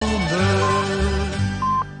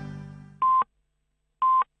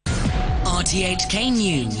RTHK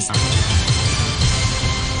News.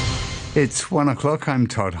 It's 1 o'clock. I'm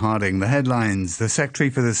Todd Harding. The headlines. The Secretary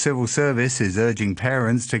for the Civil Service is urging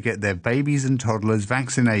parents to get their babies and toddlers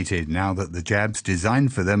vaccinated now that the jabs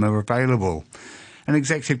designed for them are available. An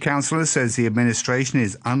executive councillor says the administration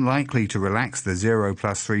is unlikely to relax the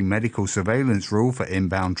 0+3 medical surveillance rule for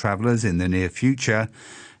inbound travellers in the near future.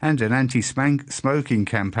 And an anti-smoking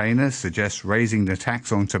campaigner suggests raising the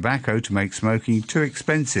tax on tobacco to make smoking too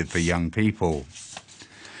expensive for young people.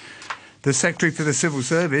 The Secretary for the Civil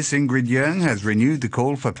Service, Ingrid Yeung, has renewed the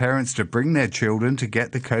call for parents to bring their children to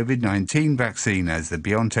get the COVID-19 vaccine as the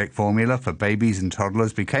BioNTech formula for babies and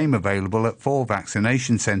toddlers became available at 4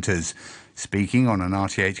 vaccination centres. Speaking on an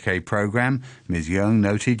RTHK programme, Ms Yeung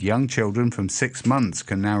noted young children from 6 months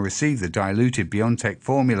can now receive the diluted BioNTech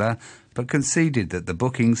formula, but conceded that the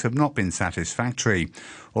bookings have not been satisfactory.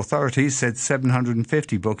 Authorities said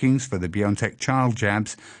 750 bookings for the BioNTech child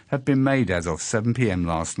jabs have been made as of 7 p.m.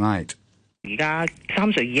 last night. The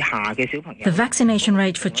vaccination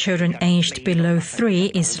rate for children aged below 3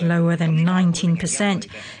 is lower than 19%.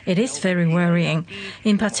 It is very worrying,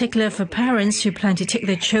 in particular for parents who plan to take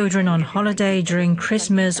their children on holiday during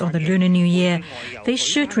Christmas or the Lunar New Year. They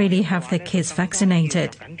should really have their kids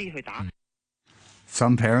vaccinated.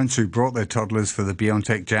 Some parents who brought their toddlers for the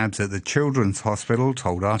BioNTech jabs at the Children's Hospital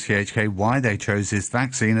told RTHK why they chose this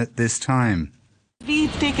vaccine at this time.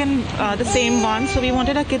 We've taken the same one, so we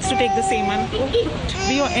wanted our kids to take the same one.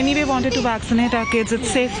 We anyway wanted to vaccinate our kids. It's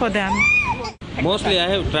safe for them. Mostly I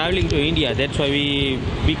have traveling to India. That's why we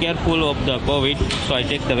be careful of the COVID. So I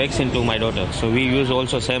take the vaccine to my daughter. So we use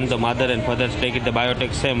also same the mother and father take it the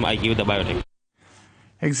BioNTech, same I give the BioNTech.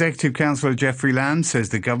 Executive Councillor Geoffrey Lam says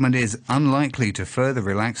the government is unlikely to further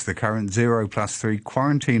relax the current 0+3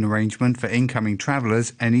 quarantine arrangement for incoming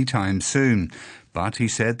travellers anytime soon. But he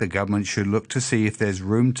said the government should look to see if there's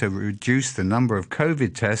room to reduce the number of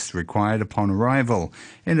COVID tests required upon arrival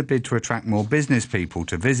in a bid to attract more business people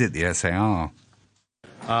to visit the SAR.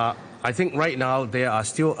 I think right now there are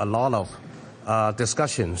still a lot of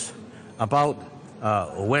discussions about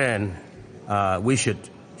when we should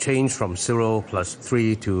change from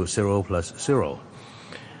 0+3 to 0+0.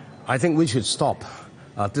 I think we should stop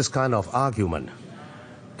this kind of argument.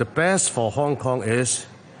 The best for Hong Kong is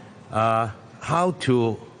how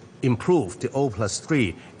to improve the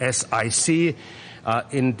 0+3. As I see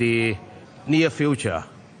in the near future,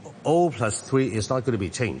 0+3 is not going to be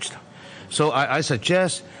changed. So I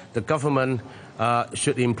suggest the government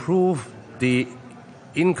should improve the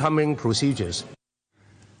incoming procedures.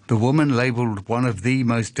 The woman, labelled one of the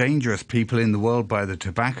most dangerous people in the world by the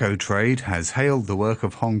tobacco trade, has hailed the work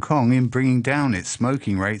of Hong Kong in bringing down its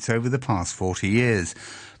smoking rates over the past 40 years.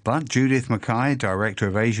 But Judith Mackay, Director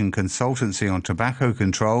of Asian Consultancy on Tobacco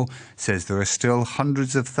Control, says there are still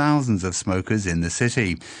hundreds of thousands of smokers in the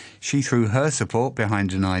city. She threw her support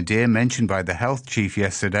behind an idea mentioned by the health chief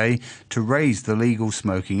yesterday to raise the legal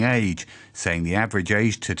smoking age, saying the average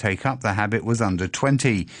age to take up the habit was under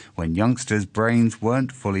 20, when youngsters' brains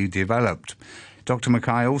weren't fully developed. Dr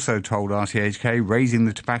Mackay also told RTHK raising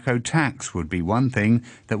the tobacco tax would be one thing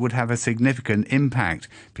that would have a significant impact,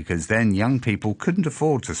 because then young people couldn't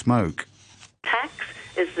afford to smoke. Tax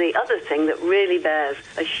is the other thing that really bears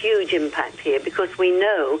a huge impact here, because we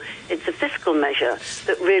know it's a fiscal measure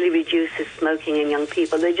that really reduces smoking in young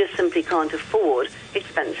people. They just simply can't afford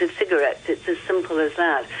expensive cigarettes. It's as simple as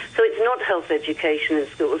that. So it's not health education in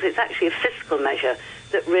schools. It's actually a fiscal measure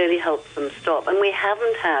that really helps them stop. And we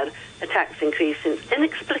haven't had a tax increase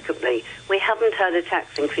inexplicably, we haven't had a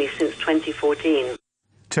tax increase since 2014.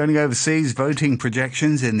 Turning overseas, voting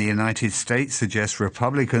projections in the United States suggest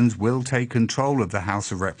Republicans will take control of the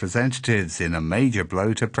House of Representatives in a major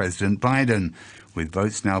blow to President Biden, with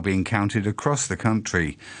votes now being counted across the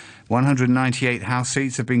country. 198 House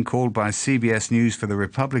seats have been called by CBS News for the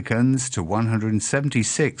Republicans to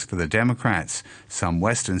 176 for the Democrats. Some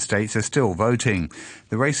western states are still voting.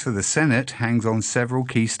 The race for the Senate hangs on several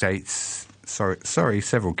key seats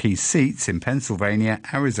in Pennsylvania,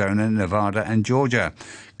 Arizona, Nevada and Georgia.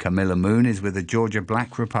 Camilla Moon is with the Georgia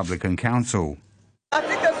Black Republican Council. I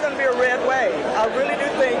think that's going to be a red wave. I really do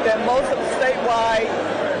think that most of the statewide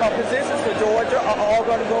positions for Georgia are all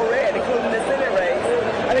going to go red, including the Senate race.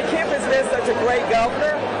 I mean, Kemp has been such a great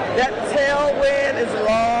governor. That tailwind is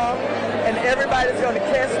long, and everybody's going to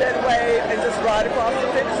catch that wave and just ride across the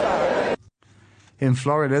finish line. In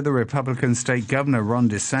Florida, the Republican state governor Ron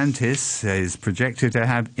DeSantis is projected to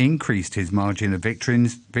have increased his margin of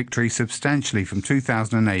victory substantially from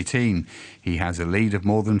 2018. He has a lead of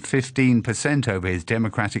more than 15% over his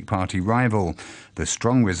Democratic Party rival. The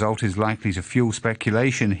strong result is likely to fuel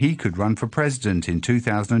speculation he could run for president in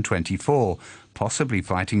 2024, possibly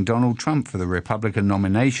fighting Donald Trump for the Republican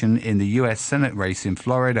nomination in the U.S. Senate race in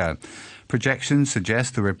Florida. Projections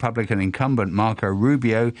suggest the Republican incumbent Marco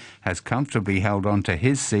Rubio has comfortably held on to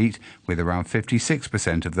his seat with around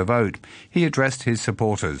 56% of the vote. He addressed his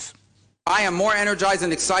supporters. I am more energized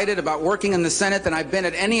and excited about working in the Senate than I've been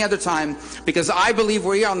at any other time because I believe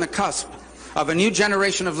we are on the cusp of a new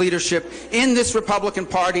generation of leadership in this Republican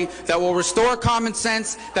Party that will restore common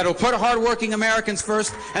sense, that will put hardworking Americans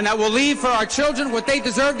first, and that will leave for our children what they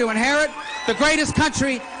deserve to inherit, the greatest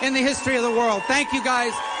country in the history of the world. Thank you,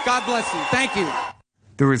 guys. God bless you. Thank you.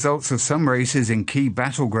 The results of some races in key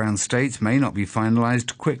battleground states may not be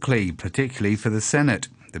finalised quickly, particularly for the Senate.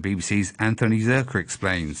 The BBC's Anthony Zerker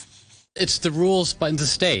explains. It's the rules by the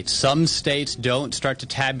states. Some states don't start to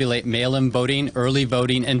tabulate mail-in voting, early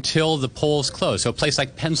voting, until the polls close. So a place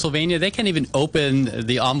like Pennsylvania, they can't even open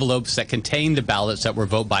the envelopes that contain the ballots that were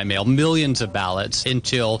voted by mail, millions of ballots,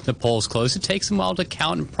 until the polls close. It takes them a while to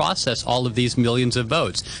count and process all of these millions of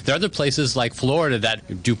votes. There are other places like Florida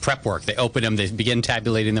that do prep work. They open them, they begin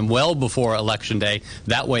tabulating them well before Election Day.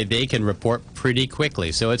 That way they can report pretty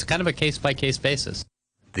quickly. So it's kind of a case-by-case basis.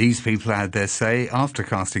 These people had their say after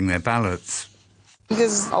casting their ballots.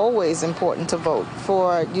 It's always important to vote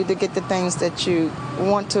for you to get the things that you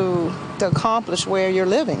want to accomplish where you're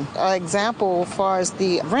living. An example as far as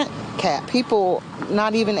the rent cap, people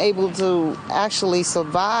not even able to actually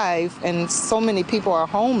survive, and so many people are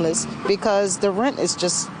homeless because the rent is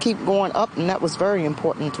just keep going up, and that was very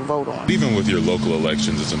important to vote on. Even with your local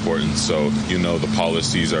elections, it's important so you know the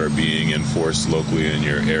policies are being enforced locally in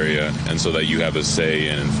your area, and so that you have a say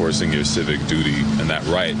in enforcing your civic duty. And that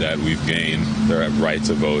right that we've gained, the right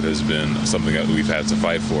to vote, has been something that we've had to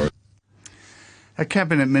fight for. A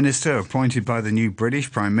cabinet minister appointed by the new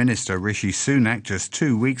British Prime Minister Rishi Sunak just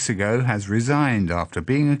 2 weeks ago has resigned after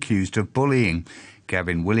being accused of bullying.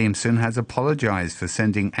 Gavin Williamson has apologised for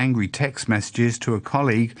sending angry text messages to a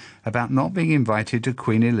colleague about not being invited to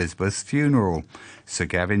Queen Elizabeth's funeral. Sir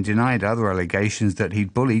Gavin denied other allegations that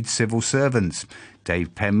he'd bullied civil servants.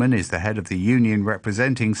 Dave Penman is the head of the union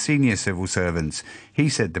representing senior civil servants. He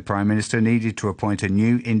said the Prime Minister needed to appoint a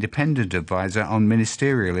new independent advisor on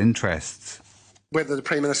ministerial interests. Whether the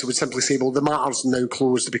Prime Minister would simply say, well, the matter's now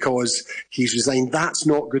closed because he's resigned, that's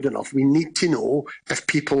not good enough. We need to know if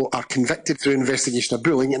people are convicted through investigation of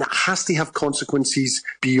bullying, and it has to have consequences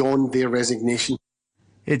beyond their resignation.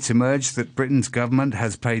 It's emerged that Britain's government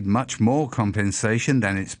has paid much more compensation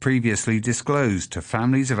than it's previously disclosed to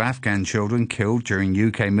families of Afghan children killed during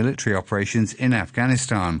UK military operations in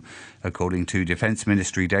Afghanistan. According to Defence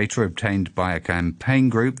Ministry data obtained by a campaign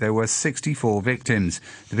group, there were 64 victims.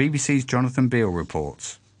 The BBC's Jonathan Beale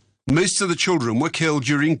reports. Most of the children were killed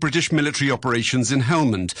during British military operations in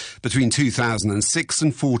Helmand between 2006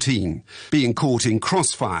 and 14. Being caught in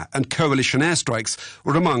crossfire and coalition airstrikes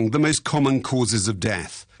were among the most common causes of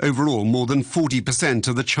death. Overall, more than 40%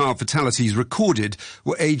 of the child fatalities recorded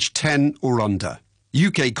were aged 10 or under.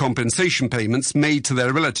 UK compensation payments made to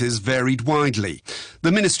their relatives varied widely.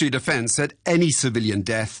 The Ministry of Defence said any civilian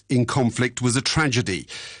death in conflict was a tragedy.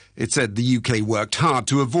 It said the UK worked hard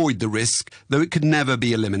to avoid the risk, though it could never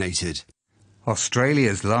be eliminated.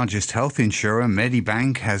 Australia's largest health insurer,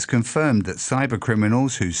 Medibank, has confirmed that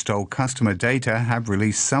cybercriminals who stole customer data have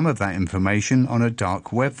released some of that information on a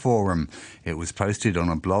dark web forum. It was posted on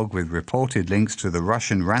a blog with reported links to the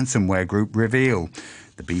Russian ransomware group Reveal.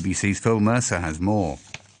 The BBC's Phil Mercer has more.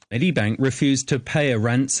 Medibank refused to pay a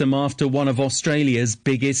ransom after one of Australia's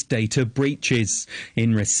biggest data breaches.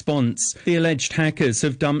 In response, the alleged hackers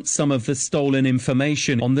have dumped some of the stolen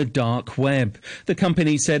information on the dark web. The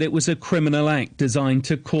company said it was a criminal act designed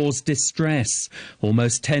to cause distress.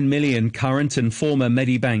 Almost 10 million current and former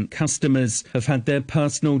Medibank customers have had their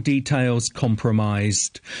personal details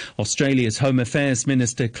compromised. Australia's Home Affairs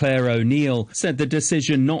Minister Claire O'Neill said the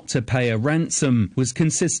decision not to pay a ransom was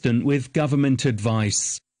consistent with government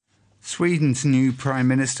advice. Sweden's new Prime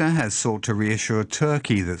Minister has sought to reassure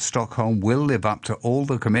Turkey that Stockholm will live up to all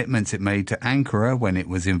the commitments it made to Ankara when it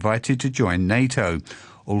was invited to join NATO.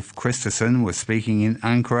 Ulf Kristersson was speaking in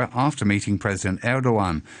Ankara after meeting President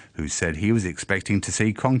Erdogan, who said he was expecting to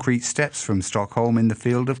see concrete steps from Stockholm in the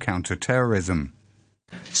field of counter-terrorism.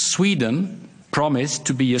 Sweden promised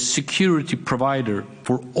to be a security provider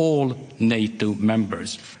for all NATO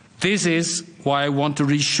members. This is why I want to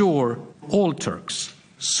reassure all Turks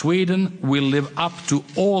Sweden will live up to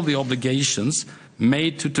all the obligations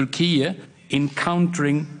made to Turkey in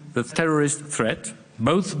countering the terrorist threat,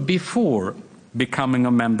 both before becoming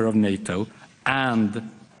a member of NATO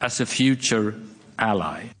and as a future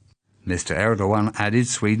ally. Mr. Erdogan added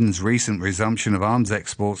Sweden's recent resumption of arms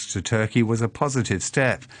exports to Turkey was a positive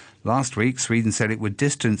step. Last week, Sweden said it would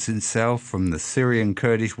distance itself from the Syrian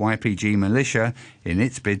Kurdish YPG militia in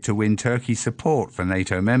its bid to win Turkey's support for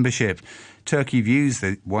NATO membership. Turkey views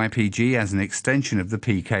the YPG as an extension of the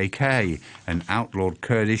PKK, an outlawed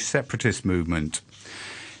Kurdish separatist movement.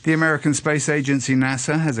 The American Space Agency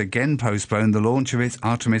NASA has again postponed the launch of its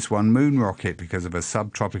Artemis 1 moon rocket because of a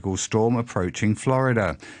subtropical storm approaching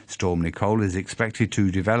Florida. Storm Nicole is expected to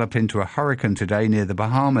develop into a hurricane today near the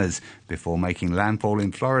Bahamas before making landfall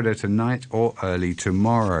in Florida tonight or early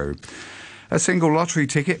tomorrow. A single lottery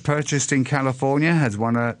ticket purchased in California has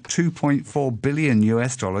won a $2.4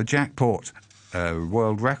 billion jackpot, a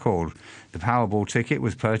world record. The Powerball ticket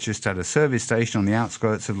was purchased at a service station on the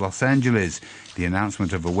outskirts of Los Angeles. The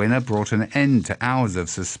announcement of a winner brought an end to hours of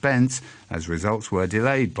suspense as results were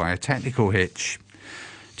delayed by a technical hitch.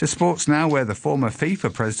 To sports now, where the former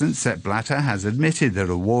FIFA president Sepp Blatter has admitted that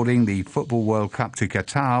awarding the Football World Cup to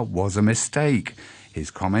Qatar was a mistake.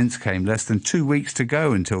 His comments came less than 2 weeks to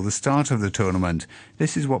go until the start of the tournament.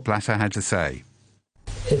 This is what Blatter had to say.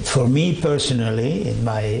 For me personally, in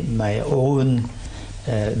my own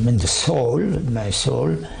my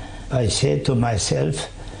soul, I said to myself,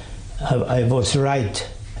 I was right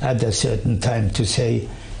at a certain time to say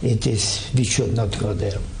we should not go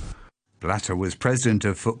there. Blatter was president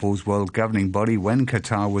of football's world governing body when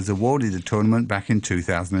Qatar was awarded the tournament back in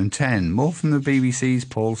 2010. More from the BBC's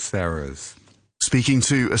Paul Serres. Speaking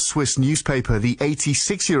to a Swiss newspaper, the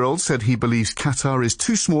 86-year-old said he believes Qatar is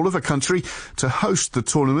too small of a country to host the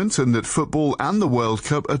tournament and that football and the World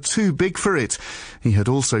Cup are too big for it. He had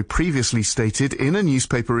also previously stated in a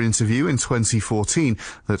newspaper interview in 2014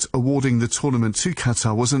 that awarding the tournament to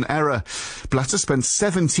Qatar was an error. Blatter spent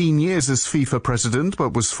 17 years as FIFA president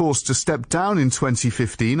but was forced to step down in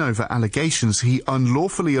 2015 over allegations he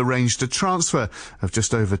unlawfully arranged a transfer of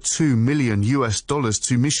just over $2 million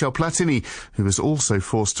to Michel Platini, who was also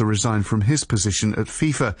forced to resign from his position at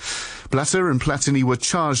FIFA. Blatter and Platini were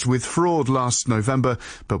charged with fraud last November,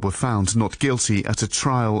 but were found not guilty at a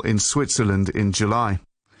trial in Switzerland in July.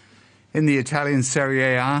 In the Italian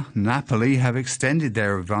Serie A, Napoli have extended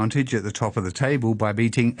their advantage at the top of the table by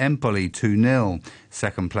beating Empoli 2-0.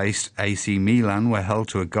 Second-placed AC Milan were held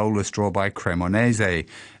to a goalless draw by Cremonese.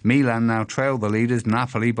 Milan now trail the leaders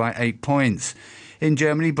Napoli by 8 points. In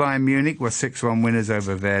Germany, Bayern Munich were 6-1 winners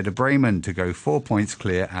over Werder Bremen to go 4 points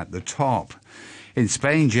clear at the top. In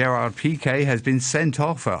Spain, Gerard Piqué has been sent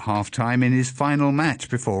off at half-time in his final match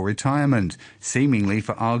before retirement, seemingly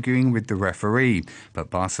for arguing with the referee.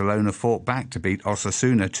 But Barcelona fought back to beat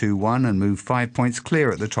Osasuna 2-1 and move 5 points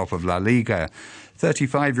clear at the top of La Liga.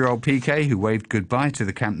 35-year-old Piqué, who waved goodbye to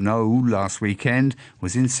the Camp Nou last weekend,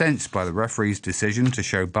 was incensed by the referee's decision to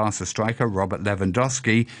show Barca striker Robert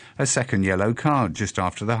Lewandowski a second yellow card just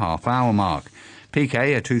after the half-hour mark.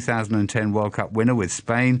 Piqué, a 2010 World Cup winner with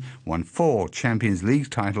Spain, won 4 Champions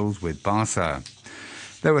League titles with Barca.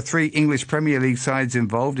 There were 3 English Premier League sides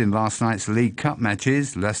involved in last night's League Cup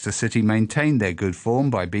matches. Leicester City maintained their good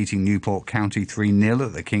form by beating Newport County 3-0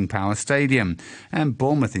 at the King Power Stadium, and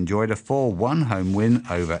Bournemouth enjoyed a 4-1 home win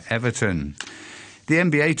over Everton. The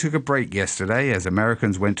NBA took a break yesterday as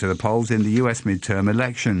Americans went to the polls in the US midterm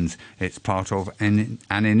elections. It's part of an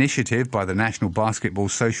initiative by the National Basketball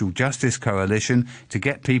Social Justice Coalition to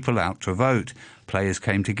get people out to vote. Players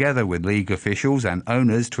came together with league officials and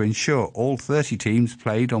owners to ensure all 30 teams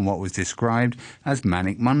played on what was described as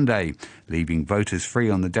Manic Monday, leaving voters free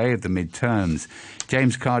on the day of the midterms.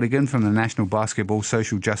 James Cardigan from the National Basketball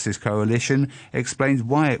Social Justice Coalition explains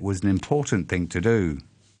why it was an important thing to do.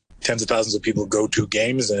 Tens of thousands of people go to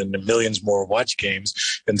games and millions more watch games.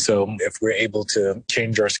 And so if we're able to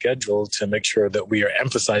change our schedule to make sure that we are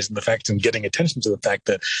emphasizing the fact and getting attention to the fact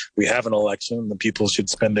that we have an election, the people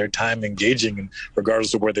should spend their time engaging, and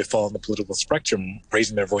regardless of where they fall on the political spectrum,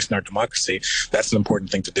 raising their voice in our democracy, that's an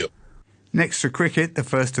important thing to do. Next to cricket, the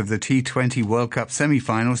first of the T20 World Cup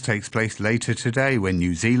semi-finals takes place later today when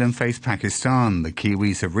New Zealand face Pakistan. The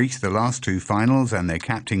Kiwis have reached the last 2 finals and their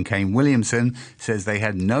captain Kane Williamson says they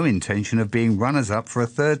had no intention of being runners-up for a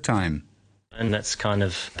third time. And that's kind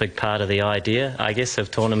of a big part of the idea, I guess, of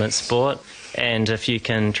tournament sport. And if you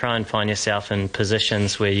can try and find yourself in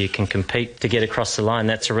positions where you can compete to get across the line,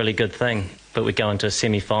 that's a really good thing. But we go into a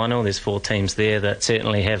semi-final, there's 4 teams there that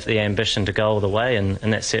certainly have the ambition to go all the way, and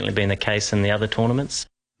that's certainly been the case in the other tournaments.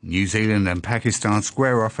 New Zealand and Pakistan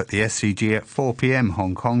square off at the SCG at 4 p.m.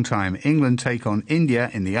 Hong Kong time. England take on India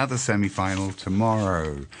in the other semi-final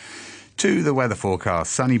tomorrow. To the weather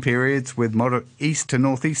forecast, sunny periods with moderate east to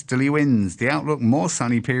northeasterly winds. The outlook, more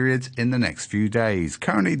sunny periods in the next few days.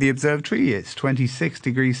 Currently, the observatory, it's 26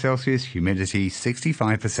 degrees Celsius, humidity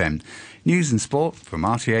 65%. News and sport from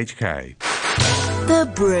RTHK.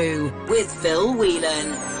 The Brew with Phil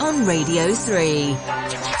Whelan on Radio 3.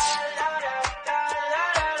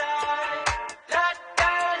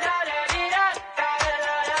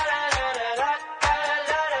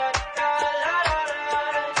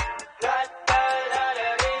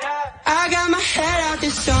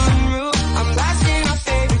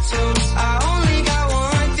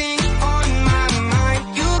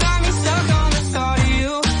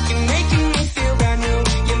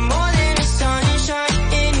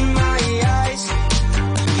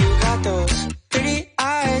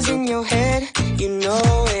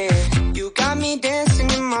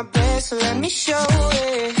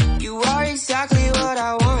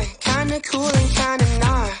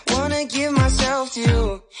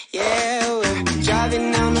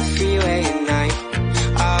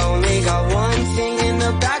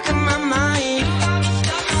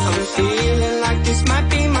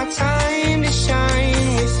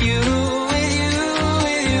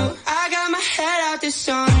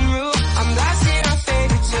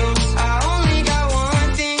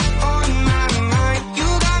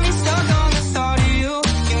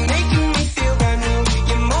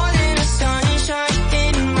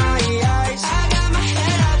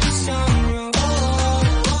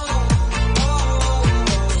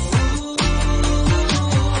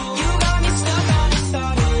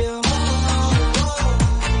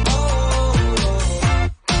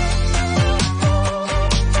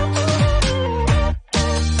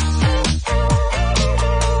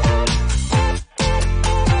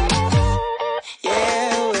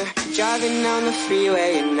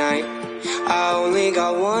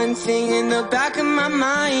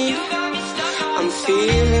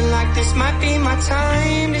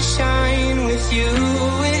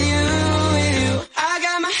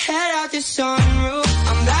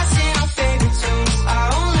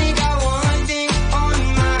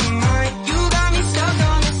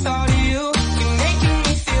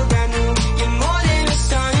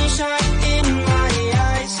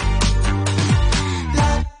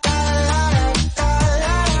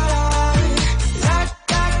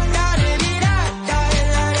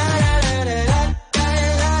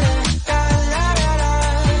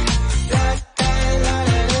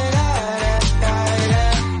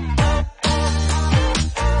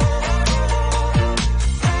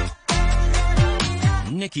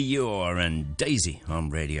 Daisy on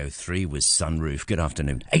Radio 3 with Sunroof. Good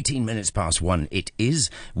afternoon. 18 minutes past 1 it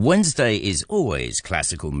is. Wednesday is always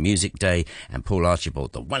Classical Music Day, and Paul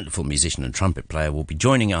Archibald, the wonderful musician and trumpet player, will be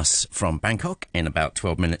joining us from Bangkok in about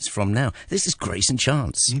 12 minutes from now. This is Grace and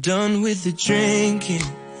Chance. I'm done with the drinking,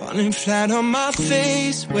 falling flat on my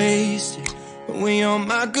face, wasted. Away on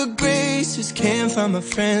my good graces, can't find my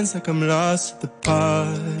friends like I'm lost at the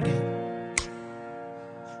party.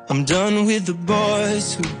 I'm done with the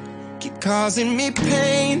boys who keep causing me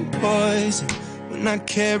pain, poison. When I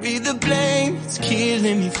carry the blame, it's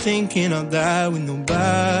killing me thinking I'll die with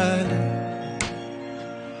nobody.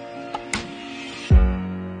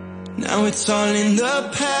 Now it's all in the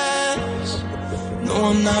past. No,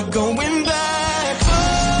 I'm not going back.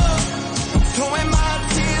 Oh, I'm throwing my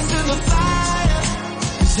tears to the fire.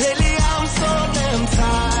 'Cause lately I'm so damn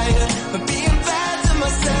tired of being bad to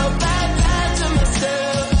myself, bad to myself.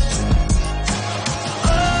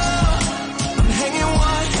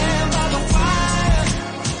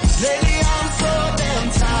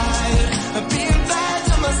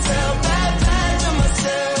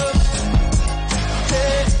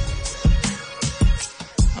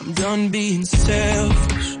 Done being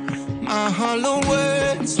selfish, my hollow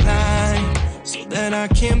words lie so that I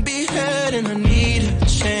can be heard, and I need a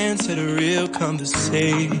chance at a real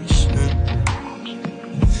conversation.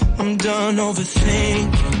 I'm done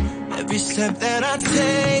overthinking every step that I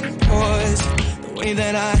take, poison the way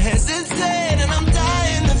that I hesitate, and I'm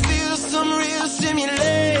dying to feel some real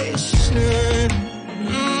stimulation.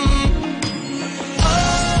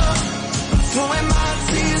 Oh, I'm throwing my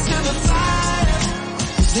tears to the fire.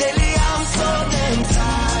 Lately I'm so damn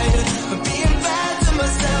tired of being bad to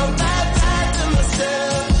myself, bad to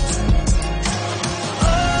myself. Oh,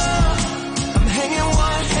 I'm hanging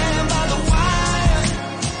one hand by the wire.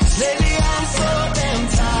 'Cause lately I'm so damn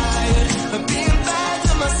tired of being bad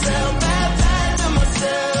to myself, bad to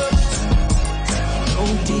myself. No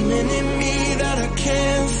demon in me that I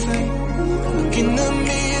can't fight.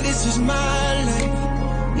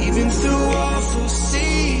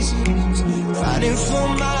 fighting for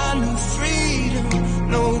my new freedom.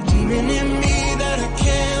 No demon in me that I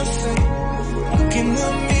can't fight. Look in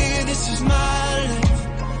the mirror, this is my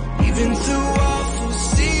life. Even through awful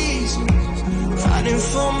seasons, fighting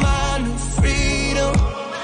for my